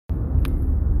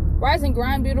Rise and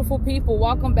grind, beautiful people.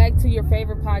 Welcome back to your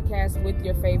favorite podcast with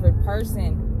your favorite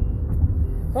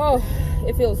person. Oh,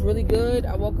 it feels really good.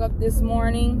 I woke up this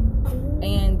morning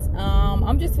and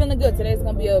I'm just feeling good. Today's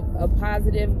gonna be a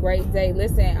positive, great day.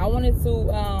 Listen, I wanted to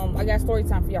I got story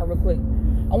time for y'all real quick.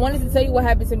 I wanted to tell you what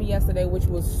happened to me yesterday, which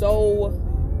was so,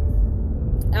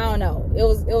 I don't know, it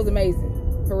was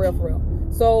amazing, for real.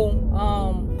 So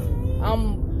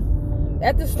I'm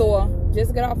at the store,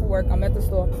 just got off of work. I'm at the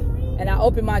store and I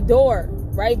opened my door,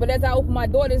 right? But as I opened my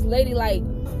door, this lady like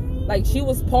she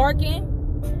was parking,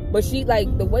 but she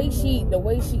like the way she,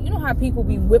 you know how people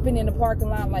be whipping in the parking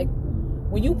lot, like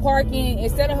when you parking,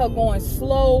 instead of her going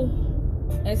slow,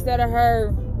 instead of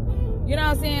her, you know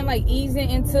what I'm saying, like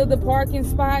easing into the parking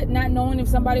spot, not knowing if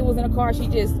somebody was in a car, she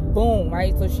just boom,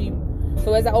 right?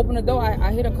 So as I opened the door,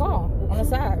 I hit a car on the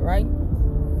side, right?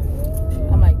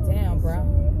 I'm like, damn, bro.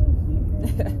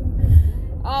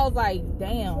 I was like,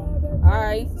 damn. All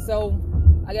right. So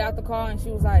I got out the car and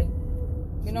she was like,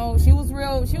 you know, she was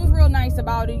real nice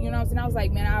about it. You know what I'm saying? I was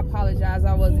like, man, I apologize.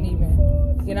 I wasn't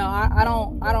even, you know, I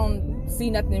don't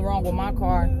see nothing wrong with my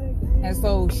car. And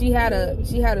so she had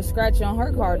a scratch on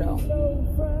her car though.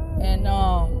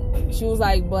 And she was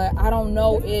like, but I don't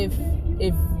know if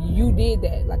you did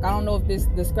that. Like, I don't know if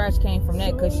the scratch came from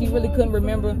that, because she really couldn't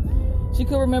remember. She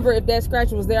couldn't remember if that scratch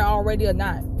was there already or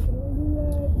not.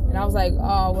 And I was like,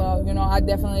 oh, well, you know, I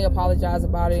definitely apologize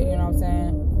about it. You know what I'm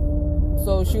saying?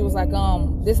 So she was like,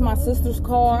 this is my sister's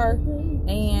car,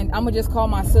 and I'm going to just call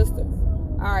my sister.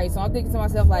 All right. So I'm thinking to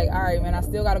myself, like, all right, man, I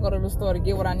still got to go to the store to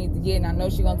get what I need to get. And I know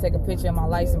she's going to take a picture of my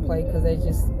license plate, because they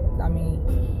just, I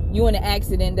mean, you in an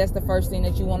accident, that's the first thing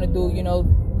that you want to do, you know,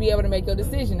 be able to make your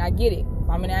decision. I get it. If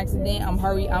I'm in an accident,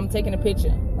 I'm taking a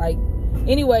picture. Like,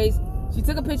 anyways, she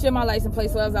took a picture of my license plate.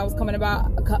 So as I was coming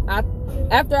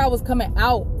after I was coming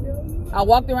out, I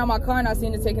walked around my car and I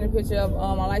seen her taking a picture of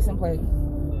my license plate.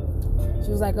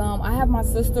 She was like, I have my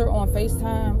sister on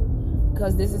FaceTime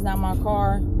because this is not my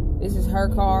car. This is her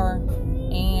car.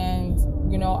 And,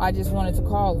 you know, I just wanted to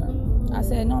call her. I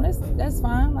said, no, that's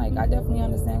fine. Like, I definitely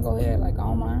understand. Go ahead. Like, I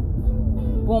don't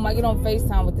mind. Boom, I get on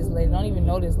FaceTime with this lady. I don't even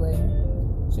know this lady.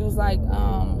 She was like,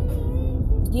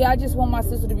 yeah, I just want my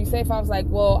sister to be safe. I was like,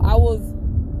 well, I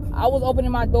was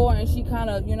opening my door and she kind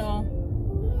of, you know,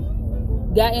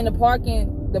 got in the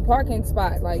parking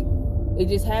spot. Like, it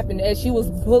just happened. As she was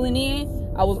pulling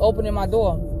in, I was opening my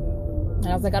door. And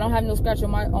I was like, I don't have no scratch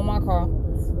on my car.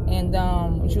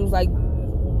 And she was like,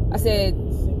 I said,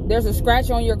 there's a scratch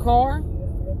on your car,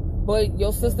 but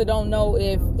your sister don't know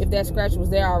if that scratch was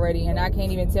there already. And I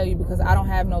can't even tell you because I don't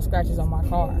have no scratches on my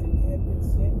car.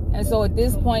 And so at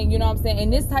this point, you know what I'm saying, in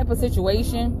this type of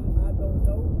situation,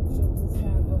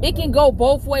 it can go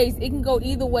both ways. It can go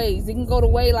either ways. It can go the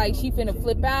way like she finna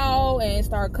flip out and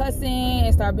start cussing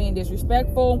and start being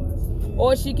disrespectful.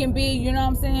 Or she can be, you know what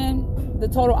I'm saying, the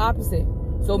total opposite.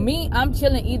 So me, I'm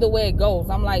chilling either way it goes.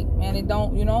 I'm like, man, it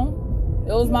don't, you know,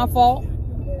 it was my fault,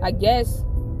 I guess.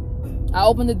 I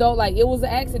opened the door like it was an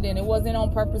accident. It wasn't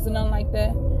on purpose or nothing like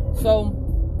that. So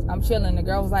I'm chilling. The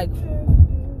girl was like,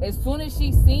 as soon as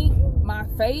she seen my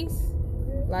face,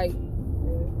 like,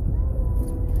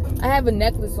 I have a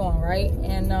necklace on, right?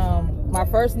 And my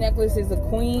first necklace is a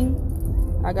queen.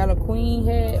 I got a queen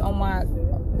head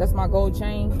on that's my gold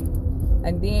chain.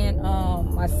 And then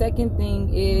my second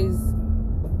thing is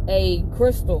a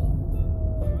crystal.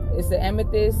 It's an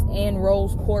amethyst and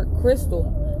rose quartz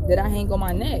crystal that I hang on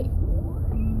my neck.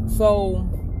 So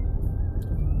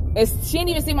she didn't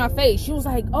even see my face. She was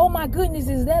like, oh my goodness,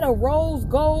 is that a rose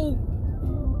gold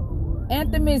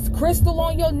amethyst crystal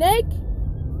on your neck?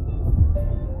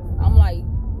 I'm like,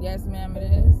 yes, ma'am, it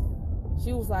is.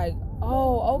 She was like,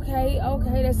 oh, okay,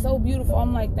 that's so beautiful.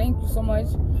 I'm like, thank you so much.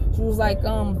 She was like,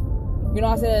 you know,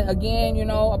 I said, again, you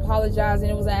know, apologizing,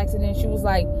 it was an accident. She was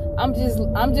like, I'm just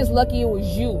lucky it was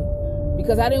you,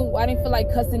 because I didn't feel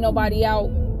like cussing nobody out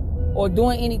or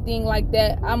doing anything like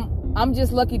that. I'm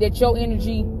just lucky that your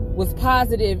energy was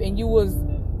positive and you was,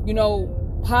 you know,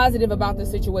 positive about the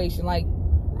situation. Like,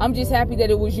 I'm just happy that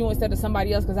it was you instead of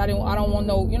somebody else, because I don't want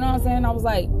no, you know what I'm saying? I was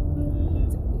like,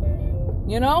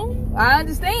 you know, I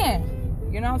understand.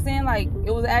 You know what I'm saying? Like,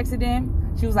 it was an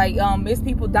accident. She was like, it's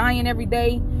people dying every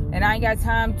day, and I ain't got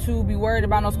time to be worried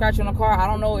about no scratch on the car. I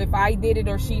don't know if I did it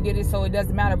or she did it, so it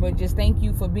doesn't matter. But just thank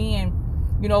you for being,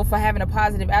 you know, for having a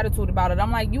positive attitude about it.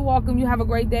 I'm like, you're welcome. You have a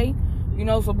great day. You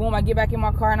know, so boom, I get back in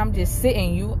my car and I'm just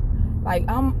sitting.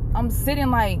 I'm sitting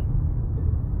like,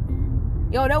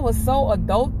 yo, that was so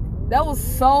adult. That was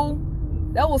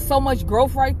so much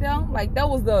growth right there. Like, that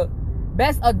was the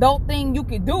best adult thing you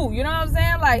could do. You know what I'm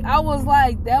saying? Like, I was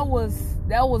like, that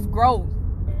was growth,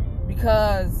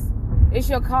 because It's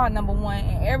your car, number one.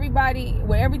 And everybody,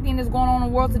 with everything that's going on in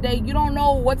the world today, you don't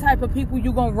know what type of people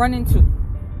you gonna run into.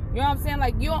 You know what I'm saying?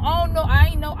 Like, I don't know.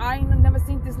 I ain't never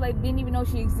seen this lady. Didn't even know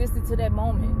she existed to that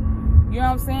moment. You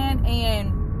know what I'm saying?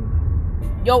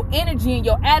 And your energy and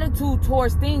your attitude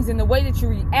towards things and the way that you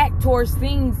react towards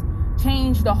things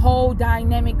change the whole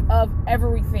dynamic of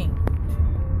everything.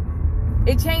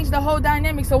 It changed the whole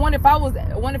dynamic. So what if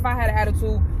I had an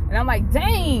attitude and I'm like,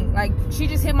 dang, like she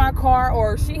just hit my car,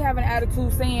 or she have an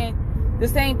attitude saying the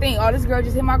same thing. Oh, this girl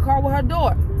just hit my car with her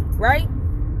door, right?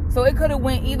 So it could have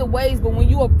went either ways. But when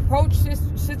you approach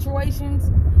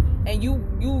situations and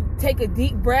you take a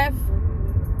deep breath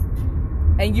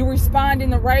and you respond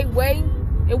in the right way,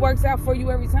 it works out for you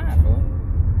every time, bro.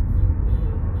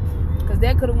 Because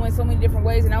that could have went so many different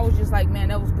ways. And I was just like, man,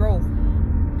 that was growth.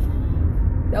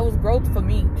 That was growth for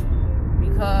me.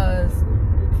 Because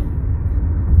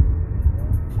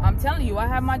I'm telling you, I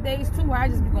have my days too where I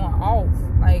just be going off.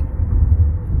 Like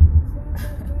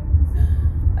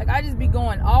I just be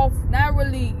going off. Not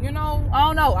really, I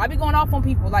don't know. I be going off on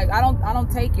people. Like I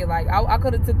don't take it. Like I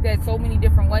could have took that so many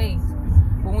different ways.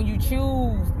 But when you choose,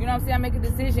 you know what I'm saying, I make a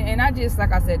decision. And I just,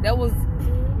 like I said, that was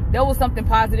something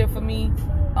positive for me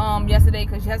yesterday,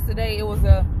 because yesterday it was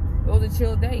a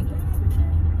chill day.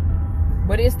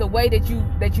 But it's the way that you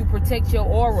protect your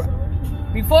aura.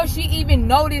 Before she even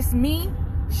noticed me,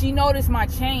 she noticed my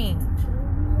chain.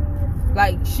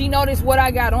 Like, she noticed what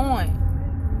I got on.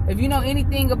 If you know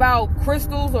anything about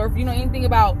crystals, or if you know anything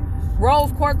about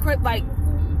rose quartz, like,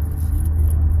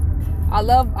 I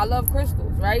love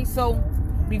crystals, right? So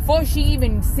before she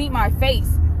even seen my face,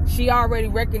 she already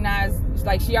recognized,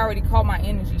 like, she already caught my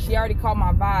energy. She already caught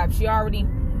my vibe. She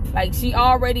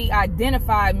already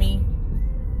identified me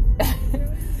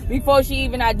before she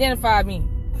even identified me.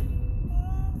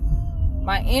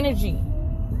 My energy,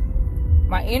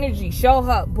 show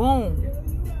her, boom.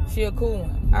 She a cool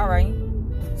one. All right.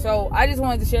 So I just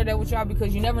wanted to share that with y'all,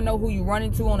 because you never know who you run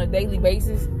into on a daily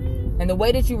basis. And the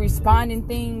way that you respond in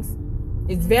things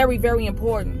is very, very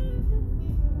important.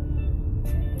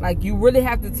 Like, you really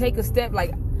have to take a step.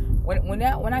 Like, when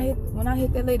I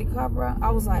hit that lady car, bro,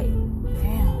 I was like,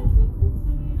 damn.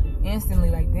 Instantly,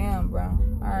 like, damn, bro.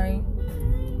 All right.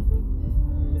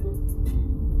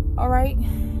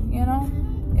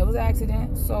 It was an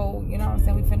accident. So, you know what I'm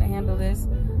saying, we finna handle this.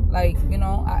 Like,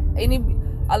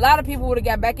 a lot of people would have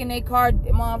got back in their car, like,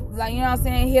 you know what I'm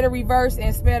saying, hit a reverse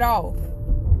and sped off.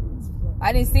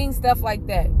 I didn't see stuff like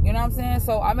that. You know what I'm saying?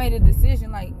 So I made a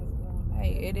decision, like,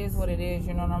 hey, it is what it is.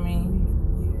 You know what I mean?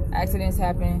 Accidents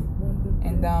happen,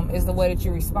 and it's the way that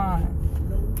you respond.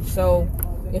 So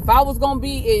if I was gonna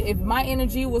be, if my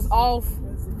energy was off,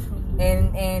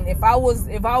 and if I was,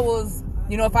 if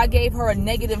I gave her a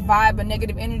negative vibe, a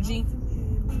negative energy,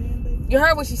 you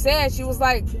heard what she said. She was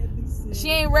like, she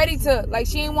ain't ready to, like,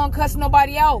 she ain't want to cuss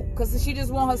nobody out, because she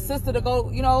just want her sister to go,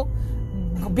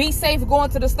 be safe going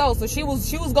to the store. So she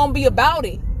was gonna be about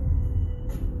it,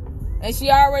 and she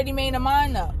already made her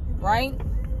mind up, right?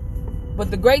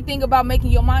 But the great thing about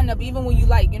making your mind up, even when you,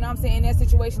 like, you know what I'm saying, in that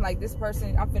situation, like, this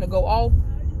person, I'm finna go off,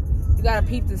 you gotta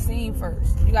peep the scene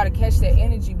first. You gotta catch that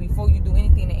energy before you do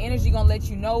anything. The energy gonna let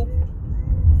you know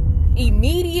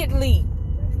immediately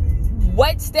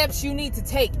what steps you need to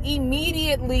take.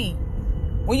 Immediately.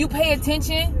 When you pay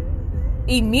attention,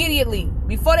 immediately.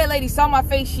 Before that lady saw my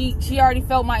face, she already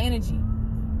felt my energy,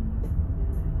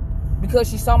 because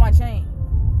she saw my chain.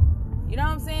 You know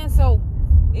what I'm saying? So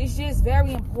it's just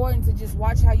very important to just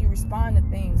watch how you respond to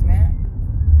things, man.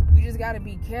 You just got to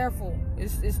be careful.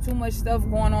 It's too much stuff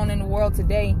going on in the world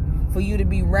today for you to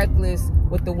be reckless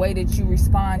with the way that you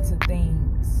respond to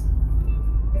things.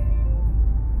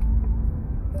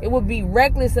 It would be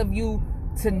reckless of you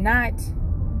to not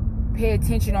pay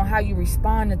attention on how you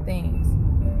respond to things.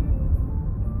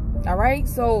 All right?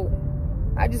 So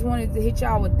I just wanted to hit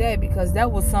y'all with that, because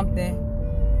that was something,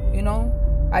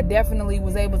 I definitely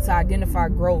was able to identify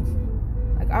growth.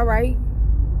 Like, all right,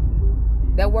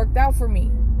 that worked out for me.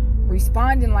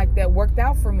 Responding like that worked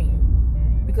out for me,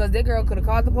 because that girl could have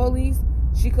called the police.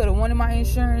 She could have wanted my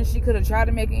insurance. She could have tried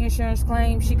to make an insurance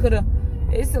claim. She could have.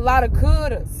 It's a lot of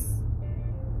couldas,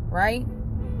 right?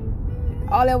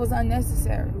 All that was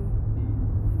unnecessary.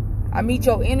 I meet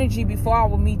your energy before I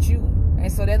will meet you, and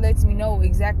so that lets me know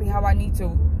exactly how I need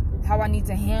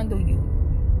to handle you.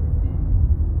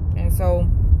 And so,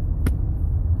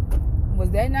 was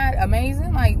that not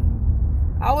amazing? Like,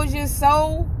 I was just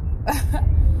so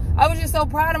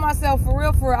proud of myself, for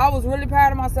real. I was really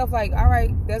proud of myself. Like, all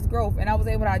right, that's growth, and I was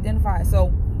able to identify it.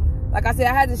 So, like I said,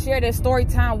 I had to share that story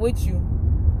time with you,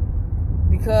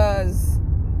 because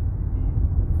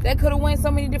that could have went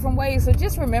so many different ways. So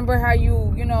just remember how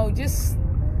you know, just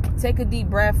take a deep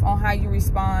breath on how you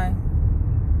respond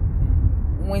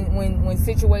when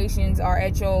situations are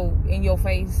in your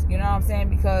face. You know what I'm saying?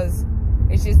 Because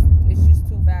it's just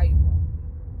too valuable.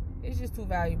 It's just too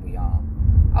valuable, y'all.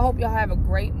 I hope y'all have a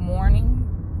great morning.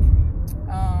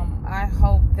 I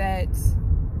hope that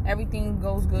everything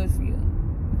goes good for you.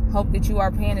 Hope that you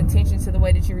are paying attention to the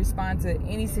way that you respond to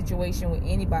any situation with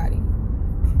anybody.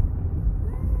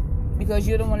 Because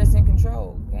you're the one that's in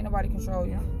control. Ain't nobody control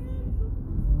you.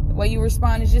 The way you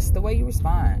respond is just the way you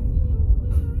respond.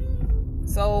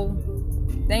 So,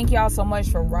 thank y'all so much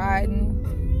for riding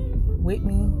with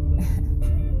me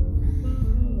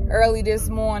early this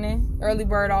morning. Early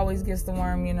bird always gets the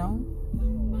worm, you know.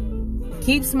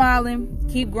 Keep smiling.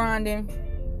 Keep grinding.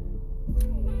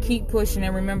 Keep pushing.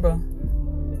 And remember,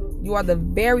 you are the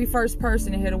very first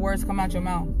person to hear the words come out your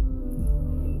mouth.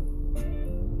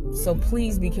 So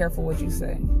please be careful what you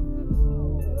say.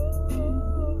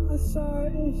 I saw her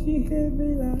and she hit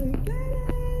me like that.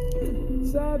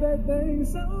 Saw that thing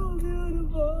so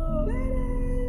beautiful.